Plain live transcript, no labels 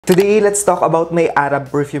Today, let's talk about my Arab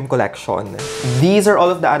perfume collection. These are all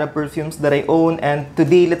of the Arab perfumes that I own, and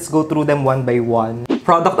today, let's go through them one by one.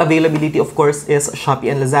 Product availability, of course, is Shopee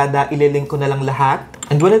and Lazada. Ililink ko na lang lahat.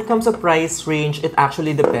 And when it comes to price range, it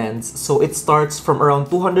actually depends. So, it starts from around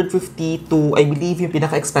 250 to, I believe, yung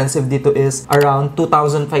pinaka-expensive dito is around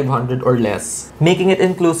 2,500 or less. Making it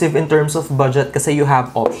inclusive in terms of budget kasi you have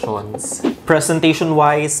options.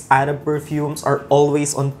 Presentation-wise, Arab perfumes are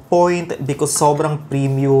always on point because sobrang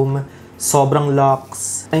premium, sobrang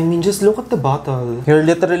luxe. I mean, just look at the bottle. You're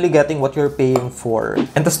literally getting what you're paying for.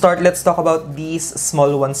 And to start, let's talk about these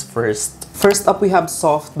small ones first. First up, we have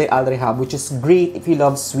Soft by REHAB, which is great if you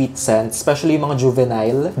love sweet scents, especially mga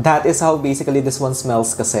juvenile. That is how basically this one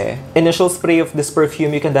smells kasi. Initial spray of this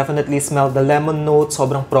perfume, you can definitely smell the lemon note,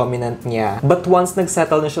 sobrang prominent niya. But once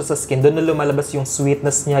nagsettle na siya sa skin, doon na lumalabas yung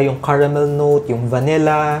sweetness niya, yung caramel note, yung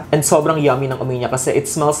vanilla, and sobrang yummy ng amoy niya kasi it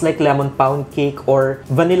smells like lemon pound cake or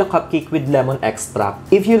vanilla cupcake with lemon extract.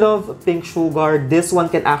 If you love pink sugar, this one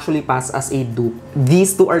can actually pass as a dupe.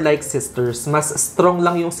 These two are like sisters. Mas strong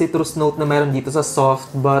lang yung citrus note na meron dito sa Soft,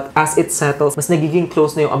 but as it settles, mas nagiging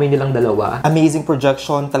close na yung amoy nilang dalawa. Amazing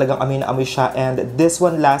projection, talagang amoy na amoy siya, and this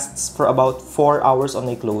one lasts for about 4 hours on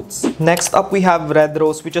my clothes. Next up, we have Red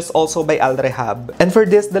Rose, which is also by REHAB. And for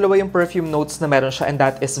this, dalawa yung perfume notes na meron siya, and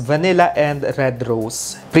that is vanilla and red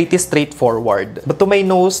rose. Pretty straightforward. But to my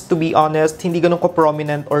nose, to be honest, hindi ganun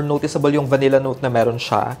ko-prominent or noticeable yung vanilla note na meron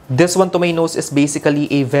siya. This one to my nose is basically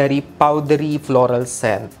a very powdery floral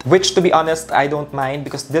scent, which to be honest, I don't mind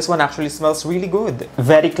because this one actually smells really good.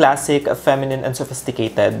 Very classic, feminine, and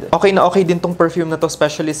sophisticated. Okay na okay din tong perfume na to,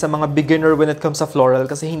 especially sa mga beginner when it comes sa floral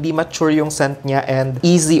kasi hindi mature yung scent niya and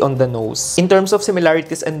easy on the nose. In terms of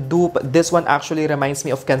similarities and dupe, this one actually reminds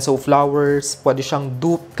me of Kenso Flowers. Pwede siyang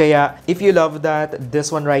dupe, kaya if you love that,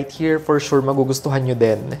 this one right here, for sure magugustuhan nyo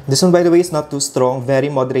din. This one, by the way, is not too strong, very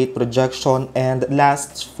moderate projection, and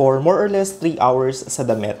lasts for more or less 3 hours sa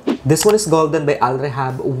damit. This one is Golden by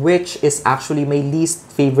REHAB, which is actually my least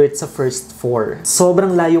favorite sa first 4.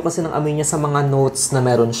 Sobrang layo kasi ng amoy niya sa mga notes na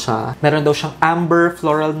meron siya. Meron daw siyang amber,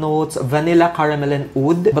 floral notes, vanilla, caramel, and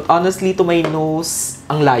oud. But honestly, to my nose,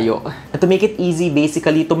 ang layo. And to make it easy,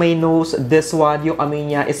 basically, to my nose, this one, yung amoy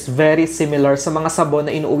niya is very similar sa mga sabon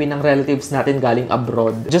na inuuwi ng relatives natin galing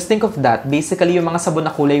abroad. Just think of that. Basically, yung mga sabon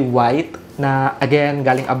na kulay white, na again,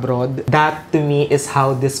 galing abroad, that to me is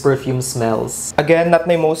how this perfume smells. Again, not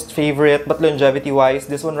my most favorite, but longevity-wise,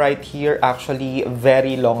 this one right here actually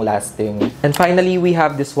very long-lasting. And finally, we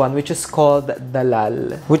have this one, which is called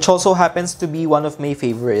DALAL, which also happens to be one of my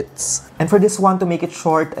favorites. And for this one, to make it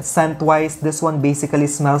short, scent-wise, this one basically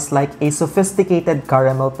smells like a sophisticated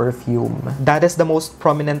caramel perfume. That is the most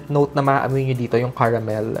prominent note na maamoy nyo dito, yung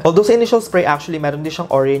caramel. Although sa initial spray, actually, meron din siyang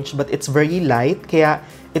orange, but it's very light, kaya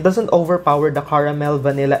it doesn't overpower the caramel,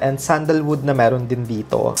 vanilla, and sandalwood na meron din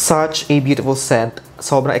dito. Such a beautiful scent.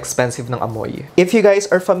 Sobrang expensive ng amoy. If you guys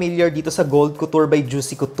are familiar dito sa Gold Couture by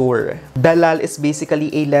Juicy Couture, Dalal is basically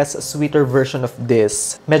a less sweeter version of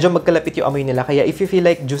this. Medyo magkalapit yung amoy nila, kaya if you feel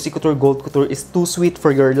like Juicy Couture Gold Couture is too sweet for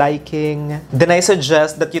your liking, then I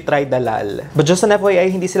suggest that you try Dalal. But just an FYI,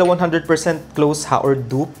 hindi sila 100% close ha or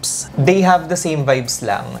dupes. They have the same vibes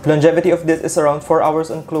lang. Longevity of this is around 4 hours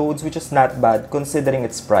on clothes, which is not bad considering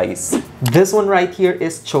its price. This one right here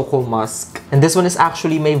is Choco Musk. And this one is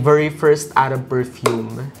actually my very first Arab perfume.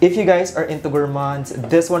 If you guys are into gourmands,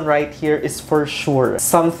 this one right here is for sure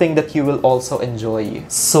something that you will also enjoy.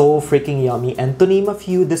 So freaking yummy. And to name a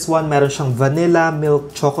few, this one meron siyang vanilla,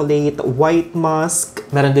 milk chocolate, white musk,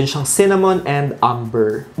 meron din siyang cinnamon, and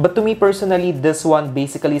amber. But to me personally, this one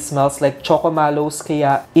basically smells like choco mallows,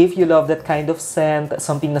 kaya if you love that kind of scent,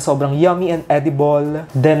 something na sobrang yummy and edible,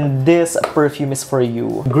 then this perfume is for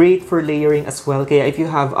you. Great for layering as well, kaya if you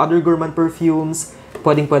have other gourmand perfumes,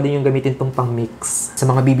 pwedeng-pwede yung gamitin tong pang-mix. Sa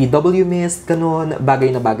mga BBW mist, ganun, bagay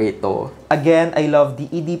na bagay ito. Again, I love the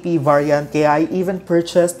EDP variant, kaya I even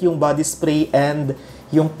purchased yung body spray and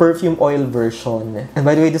yung perfume oil version. And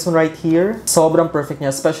by the way, this one right here, sobrang perfect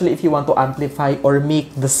niya, especially if you want to amplify or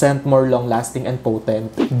make the scent more long-lasting and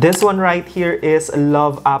potent. This one right here is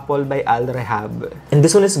Love Apple by REHAB. And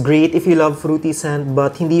this one is great if you love fruity scent,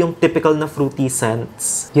 but hindi yung typical na fruity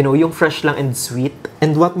scents. You know, yung fresh lang and sweet.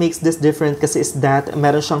 And what makes this different kasi is that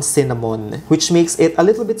meron siyang cinnamon, which makes it a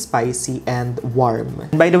little bit spicy and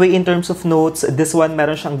warm. And by the way, in terms of notes, this one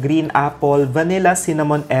meron siyang green apple, vanilla,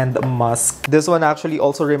 cinnamon, and musk. This one actually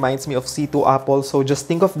also reminds me of C2 apple, so just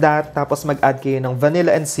think of that, tapos mag-add kayo ng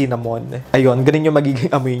vanilla and cinnamon. Ayun, ganun yung magiging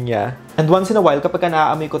amoy niya. And once in a while, kapag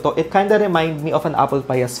naaamoy ko to, it kinda remind me of an apple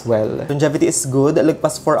pie as well. Longevity is good.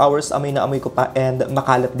 Lagpas 4 hours, amoy na amoy ko pa, and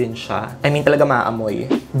makalat din siya. I mean, talaga maaamoy.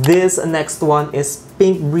 This next one is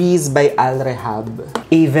Pink Breeze by REHAB.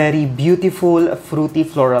 A very beautiful, fruity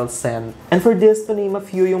floral scent. And for this, to name a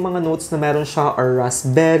few, yung mga notes na meron siya are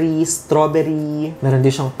raspberry, strawberry, meron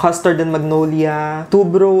din siyang custard and magnolia,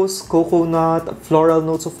 tuberose, coconut, floral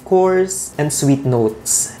notes of course, and sweet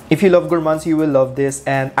notes. If you love gourmands, you will love this.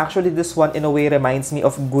 And actually, this one in a way reminds me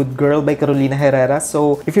of Good Girl by Carolina Herrera.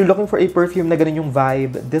 So, if you're looking for a perfume na ganun yung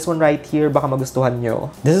vibe, this one right here, baka magustuhan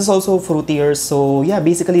nyo. This is also fruitier. So, yeah,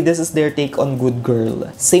 basically, this is their take on Good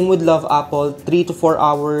Girl. Same with Love Apple, 3 to 4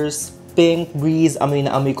 hours. Pink Breeze, amoy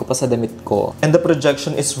na amoy ko pa sa damit ko. And the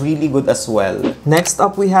projection is really good as well. Next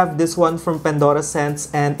up, we have this one from Pendora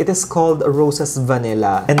Scents, and it is called Roses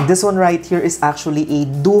Vanilla. And this one right here is actually a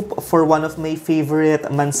dupe for one of my favorite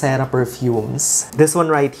Mancera perfumes. This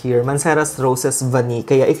one right here, Mancera's Roses Vanilla.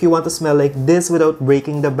 Kaya if you want to smell like this without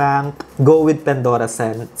breaking the bank, go with Pendora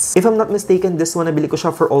Scents. If I'm not mistaken, this one nabili ko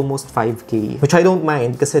siya for almost 5K. Which I don't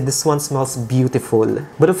mind kasi this one smells beautiful.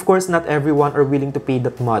 But of course, not everyone are willing to pay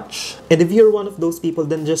that much. And if you're one of those people,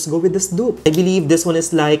 then just go with this dupe. I believe this one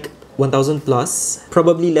is like 1,000 plus.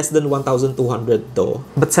 Probably less than 1,200 though.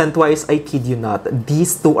 But scent-wise, I kid you not,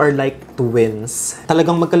 these two are like twins.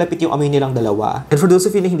 Talagang magkalapit yung amoy nilang dalawa. And for those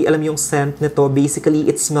of you na hindi alam yung scent nito, basically,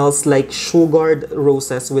 it smells like sugared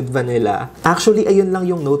roses with vanilla. Actually, ayun lang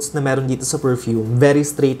yung notes na meron dito sa perfume. Very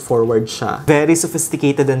straightforward siya. Very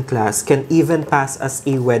sophisticated and class. Can even pass as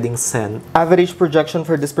a wedding scent. Average projection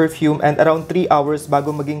for this perfume and around 3 hours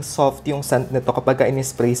bago maging soft yung scent nito kapag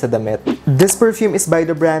in-spray sa damit. This perfume is by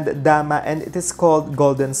the brand DHAMMA and it is called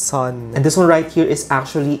Golden Sun. And this one right here is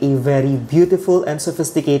actually a very beautiful and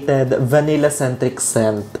sophisticated vanilla-centric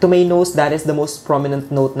scent. To my nose, that is the most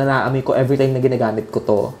prominent note na naamoy ko every time na ginagamit ko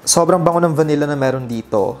to. Sobrang bango ng vanilla na meron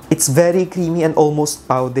dito. It's very creamy and almost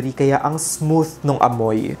powdery, kaya ang smooth nung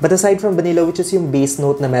amoy. But aside from vanilla, which is yung base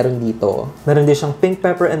note na meron dito, meron din siyang pink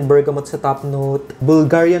pepper and bergamot sa top note,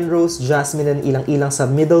 Bulgarian rose, jasmine, and ilang-ilang sa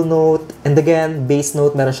middle note, and again, base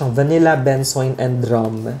note, meron siyang vanilla, benzoin, and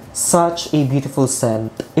rum. Such a beautiful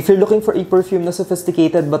scent. If you're looking for a perfume na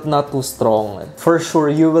sophisticated but not too strong, for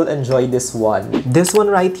sure you will enjoy this one. This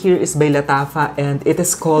one right here is by LATTAFA and it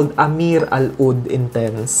is called AMEER Al Oud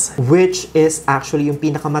Intense, which is actually yung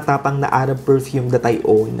pinakamatapang na Arab perfume that I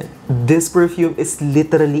own. This perfume is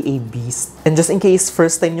literally a beast. And just in case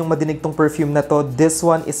first time yung madinig tong perfume na to, this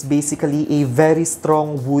one is basically a very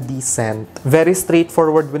strong woody scent. Very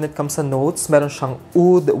straightforward when it comes to notes. Meron siyang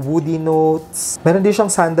oud, woody notes. Meron din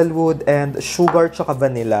siyang sandalwood and sugar tsaka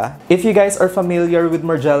vanilla. If you guys are familiar with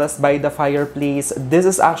Margiela's by the Fireplace, this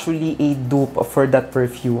is actually a dupe for that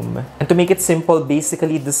perfume. And to make it simple,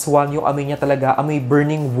 basically this one, yung amoy niya talaga, amoy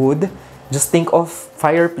burning wood. Just think of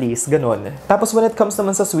fireplace, ganun. Tapos when it comes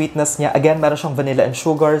naman sa sweetness niya, again, meron siyang vanilla and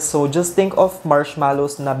sugar. So just think of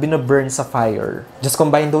marshmallows na binaburn sa fire. Just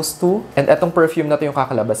combine those two, and etong perfume na to yung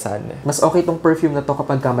kakalabasan. Mas okay tong perfume na to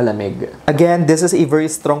kapag malamig. Again, this is a very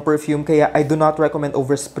strong perfume, kaya I do not recommend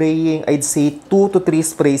overspraying. I'd say 2 to 3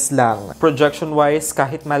 sprays lang. Projection-wise,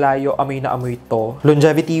 kahit malayo, amoy na amoy to.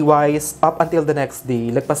 Longevity-wise, up until the next day.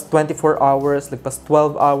 Lagpas 24 hours, lagpas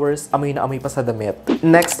 12 hours, amoy na amoy pa sa damit.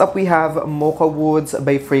 Next up, we have Mocha Woods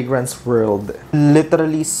by Fragrance World.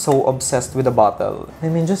 Literally so obsessed with the bottle.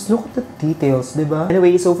 I mean, just look at the details, diba?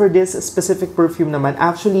 Anyway, so for this specific perfume naman,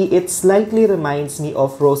 actually, it slightly reminds me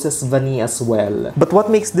of Roses Vanilla as well. But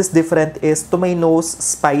what makes this different is, to my nose,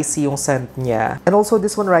 spicy yung scent niya. And also,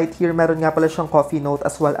 this one right here, meron nga pala siyang coffee note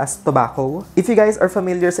as well as tobacco. If you guys are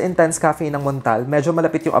familiar sa Intense Cafe ng Montal, medyo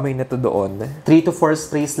malapit yung amoy nito doon. 3 to 4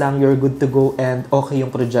 sprays lang, you're good to go, and okay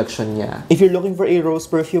yung projection niya. If you're looking for a rose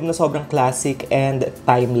perfume na sobrang classic and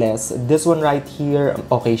timeless, this one right here,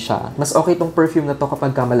 okay siya. Mas okay tong perfume na to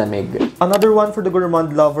kapag malamig. Another one for the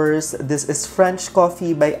gourmand lovers, this is French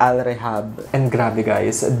Coffee by REHAB. And grabe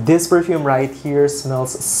guys, this perfume right here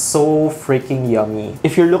smells so freaking yummy.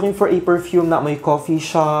 If you're looking for a perfume na may coffee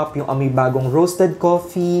shop, yung may bagong roasted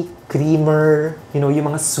coffee, creamer, you know,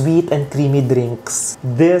 yung mga sweet and creamy drinks,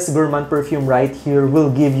 this gourmand perfume right here will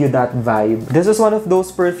give you that vibe. This is one of those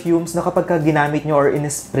perfumes na kapag ginamit nyo or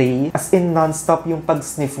in-spray, as in non-stop yung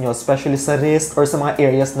pag-sniff nyo, especially sa wrist or sa mga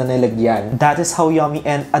areas na nilagyan. That is how yummy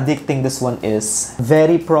and addicting this one is.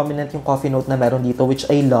 Very prominent yung coffee note na meron dito, which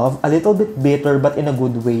I love. A little bit bitter but in a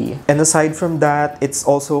good way. And aside from that, it's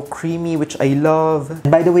also creamy, which I love.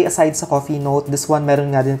 And by the way, aside sa coffee note, this one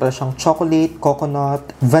meron nga din pala siyang chocolate,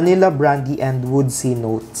 coconut, vanilla vanilla, brandy, and woodsy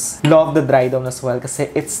notes. Love the dry down as well kasi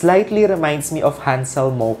it slightly reminds me of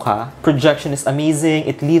Hansel Mocha. Projection is amazing,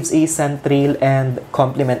 it leaves a scent trail and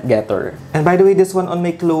compliment getter. And by the way, this one on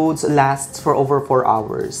my clothes lasts for over 4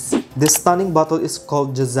 hours. This stunning bottle is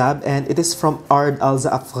called JAZZAB and it is from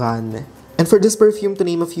ZAAFARAN. And for this perfume, to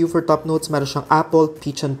name a few for top notes, meron siyang apple,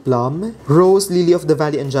 peach and plum, rose, lily of the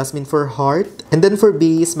valley, and jasmine for heart. And then for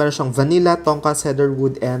base, meron siyang vanilla, tonka,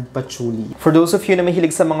 cedarwood, and patchouli. For those of you na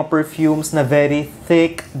mahilig sa mga perfumes na very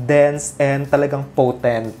thick, dense, and talagang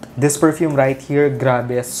potent, this perfume right here,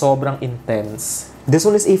 grabe, sobrang intense. This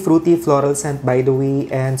one is a fruity floral scent by the way,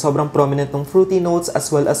 and sobrang prominent ng fruity notes as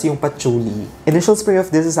well as yung patchouli. Initial spray of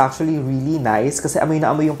this is actually really nice kasi amoy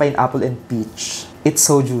na amoy yung pineapple and peach. It's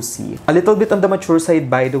so juicy. A little bit on the mature side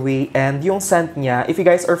by the way, and yung scent niya, if you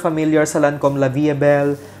guys are familiar sa Lancome La Vie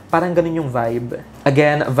Belle, parang ganun yung vibe.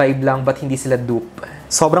 Again, vibe lang but hindi sila dupe.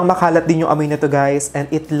 Sobrang makalat din yung amoy nito guys, and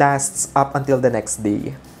it lasts up until the next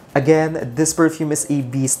day. Again, this perfume is a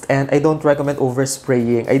beast and I don't recommend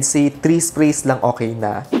overspraying. I'd say 3 sprays lang okay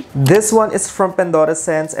na. This one is from Pendora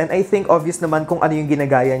Scents and I think obvious naman kung ano yung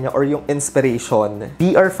ginagaya niya or yung inspiration.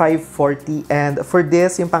 BR540, and for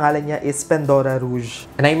this, yung pangalan niya is Pendora Rouge.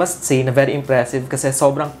 And I must say na very impressive kasi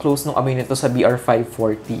sobrang close nung amoy nito sa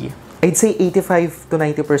BR540. I'd say 85 to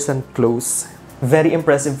 90% close. Very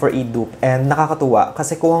impressive for a dupe and nakakatuwa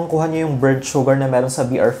kasi kuhang-kuha niya yung burnt sugar na meron sa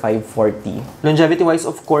BR540. Longevity-wise,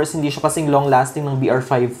 of course, hindi siya kasing long-lasting ng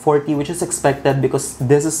BR540 which is expected because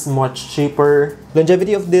this is much cheaper.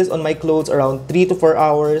 Longevity of this on my clothes around 3 to 4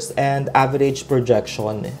 hours and average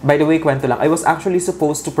projection. By the way, kwento lang, I was actually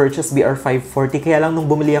supposed to purchase BR540 kaya lang nung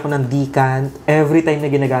bumili ako ng decant, every time na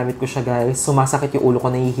ginagamit ko siya guys, sumasakit yung ulo ko,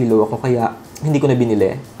 nahihilo ako kaya hindi ko na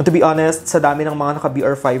binili. And to be honest, sa dami ng mga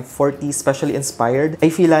naka-BR540, especially inspired,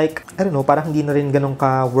 I feel like, I don't know, parang hindi na rin ganun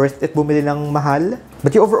ka worth it bumili ng mahal.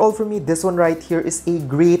 But overall for me, this one right here is a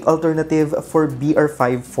great alternative for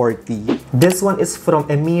BR540. This one is from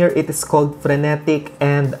AMEER. It is called FRENETIC.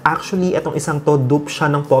 And actually, itong isang to, dupe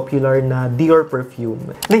siya ng popular na Dior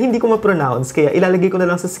perfume na hindi ko ma-pronounce, kaya ilalagay ko na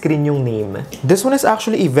lang sa screen yung name. This one is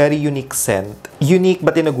actually a very unique scent. Unique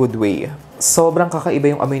but in a good way. Sobrang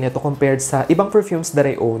kakaiba yung amoy nito compared sa ibang perfumes that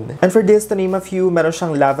I own. And for this, to name a few, meron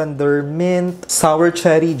siyang lavender, mint, sour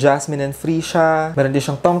cherry, jasmine, and freesia. Meron din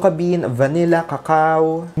siyang tonka bean, vanilla,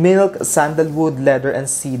 cacao, milk, sandalwood, leather, and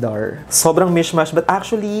cedar. Sobrang mishmash, but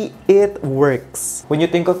actually, it works. When you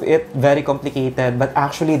think of it, very complicated, but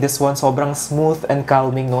actually, this one sobrang smooth and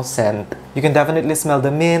calming, no scent. You can definitely smell the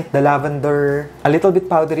mint, the lavender, a little bit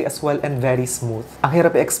powdery as well, and very smooth. Ang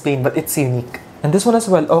hirap i-explain, but it's unique. And this one as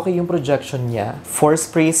well, okay yung projection niya. 4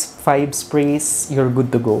 sprays, 5 sprays, you're good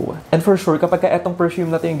to go. And for sure, kapag etong perfume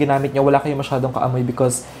na ito yung ginamit niya, wala kayo masyadong kaamoy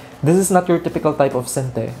because this is not your typical type of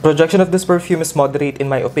scent eh. Projection of this perfume is moderate in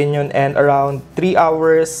my opinion and around 3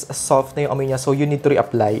 hours, soft na yung amoy niya so you need to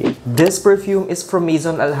reapply. This perfume is from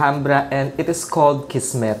MAISON Alhambra and it is called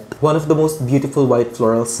Kismet. One of the most beautiful white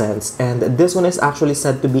floral scents, and this one is actually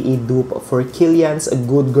said to be a dupe for Kilian's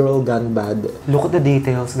Good Girl Gone Bad. Look at the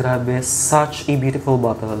details, grabe. Such a beautiful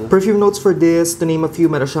bottle. Perfume notes for this, to name a few,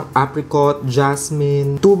 meron siyang apricot,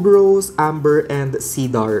 jasmine, tuberose, amber, and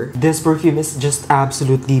cedar. This perfume is just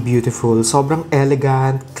absolutely beautiful. Sobrang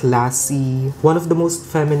elegant, classy. One of the most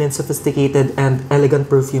feminine, sophisticated, and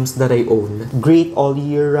elegant perfumes that I own. Great all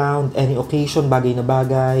year round, any occasion, bagay na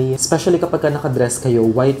bagay. Especially kapag ka nakadress kayo,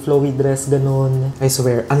 white flowy dress, ganun. I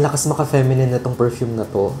swear, ang lakas maka-feminine na tong perfume na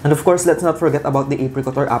to. And of course, let's not forget about the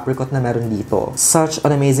apricot or apricot na meron dito. Such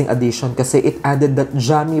an amazing addition kasi it added that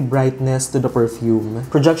jammy brightness to the perfume.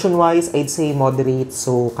 Projection-wise, I'd say moderate.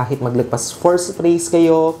 So, kahit maglagpas 4 sprays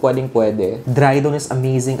kayo, pwedeng-pwede. Dry down is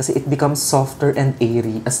amazing kasi it becomes softer and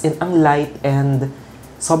airy. As in, ang light and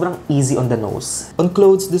sobrang easy on the nose. On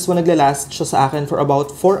clothes, this one naglalast siya sa akin for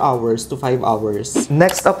about 4 hours to 5 hours.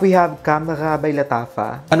 Next up, we have KHAMRAH by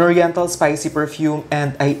LATTAFA. An oriental spicy perfume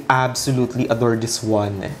and I absolutely adore this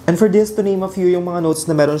one. And for this, to name a few, yung mga notes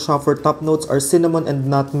na meron siya for top notes are cinnamon and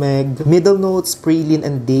nutmeg, middle notes, praline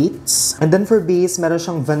and dates. And then for base, meron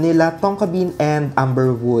siyang vanilla, tonka bean, and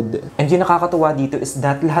amberwood. And yung nakakatuwa dito is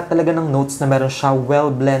that lahat talaga ng notes na meron siya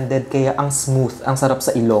well blended kaya ang smooth, ang sarap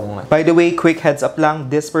sa ilong. By the way, quick heads up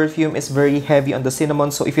lang, this perfume is very heavy on the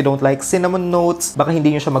cinnamon, so if you don't like cinnamon notes, baka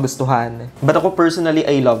hindi nyo siya magustuhan. But ako personally,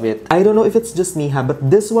 I love it. I don't know if it's just me ha, but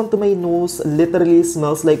this one to my nose literally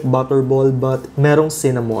smells like butterball but merong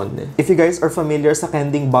cinnamon. If you guys are familiar sa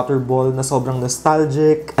candying butterball na sobrang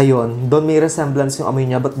nostalgic, ayun, doon may resemblance yung amoy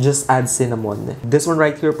niya but just add cinnamon. This one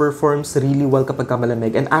right here performs really well kapag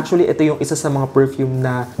malamig. And actually, ito yung isa sa mga perfume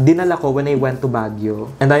na dinala ko when I went to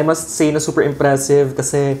Baguio. And I must say na super impressive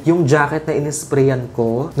kasi yung jacket na inisprayan ko,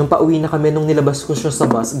 ko. Nung pauwi na kami, nung nilabas ko siya sa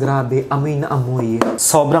bus, grabe, amoy na amoy.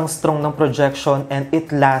 Sobrang strong ng projection and it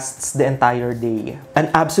lasts the entire day. An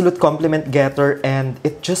absolute compliment getter and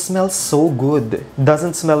it just smells so good.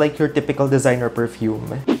 Doesn't smell like your typical designer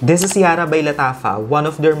perfume. This is YARA by LATTAFA, one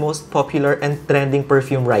of their most popular and trending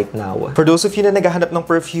perfume right now. For those of you na naghahanap ng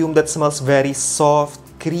perfume that smells very soft,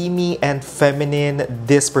 creamy, and feminine,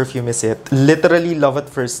 this perfume is it. Literally love at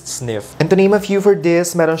first sniff. And to name a few for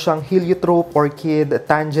this, meron siyang heliotrope, orchid,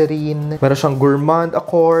 tangerine, meron siyang gourmand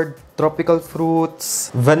accord, tropical fruits,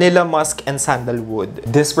 vanilla musk, and sandalwood.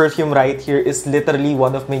 This perfume right here is literally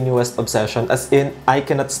one of my newest obsession, as in, I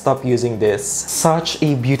cannot stop using this. Such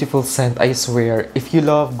a beautiful scent, I swear. If you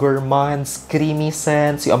love gourmands, creamy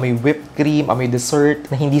scents, yung amoy whipped cream, amoy dessert,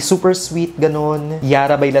 na hindi super sweet, ganon,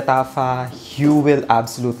 YARA by LATTAFA, you will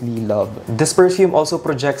absolutely love. This perfume also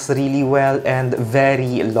projects really well and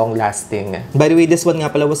very long-lasting. By the way, this one nga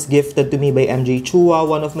pala was gifted to me by MJ Chua,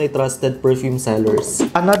 one of my trusted perfume sellers.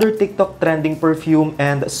 Another TikTok trending perfume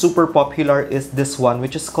and super popular is this one,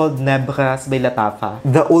 which is called NEBRAS by LATTAFA.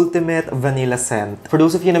 The ultimate vanilla scent. For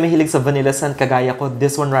those of you na mahilig sa vanilla scent kagaya ko,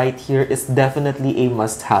 this one right here is definitely a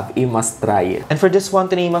must-have, a must-try. And for this one,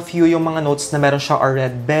 to name a few, yung mga notes na meron siya are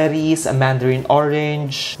red berries, mandarin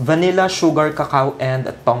orange, vanilla, sugar, cacao,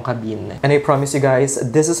 and tonka bean. And I promise you guys,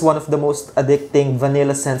 this is one of the most addicting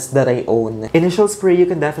vanilla scents that I own. Initial spray, you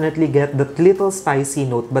can definitely get that little spicy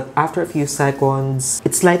note, but after a few seconds,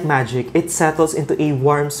 it's like magic. It settles into a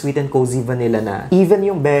warm, sweet, and cozy vanilla na. Even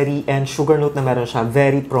yung berry and sugar note na meron siya,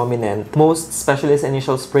 very prominent. Most especially sa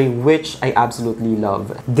initial spray, which I absolutely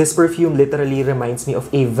love. This perfume literally reminds me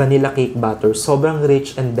of a vanilla cake batter. Sobrang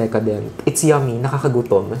rich and decadent. It's yummy,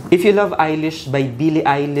 nakakagutom. If you love Eilish by Billie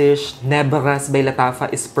Eilish, NEBRAS by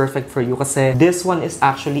LATTAFA is perfect for you kasi this one is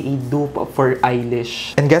actually a dupe for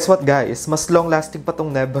Eilish. And guess what guys? Mas long-lasting pa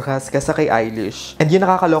tong NEBRAS kaysa kay Eilish. And yung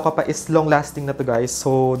nakakaloka pa is long-lasting na to guys.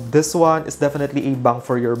 So this one is definitely a bang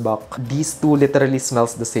for your buck. These two literally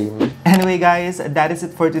smells the same. Anyway guys, that is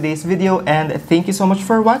it for today's video and thank you so much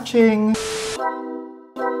for watching!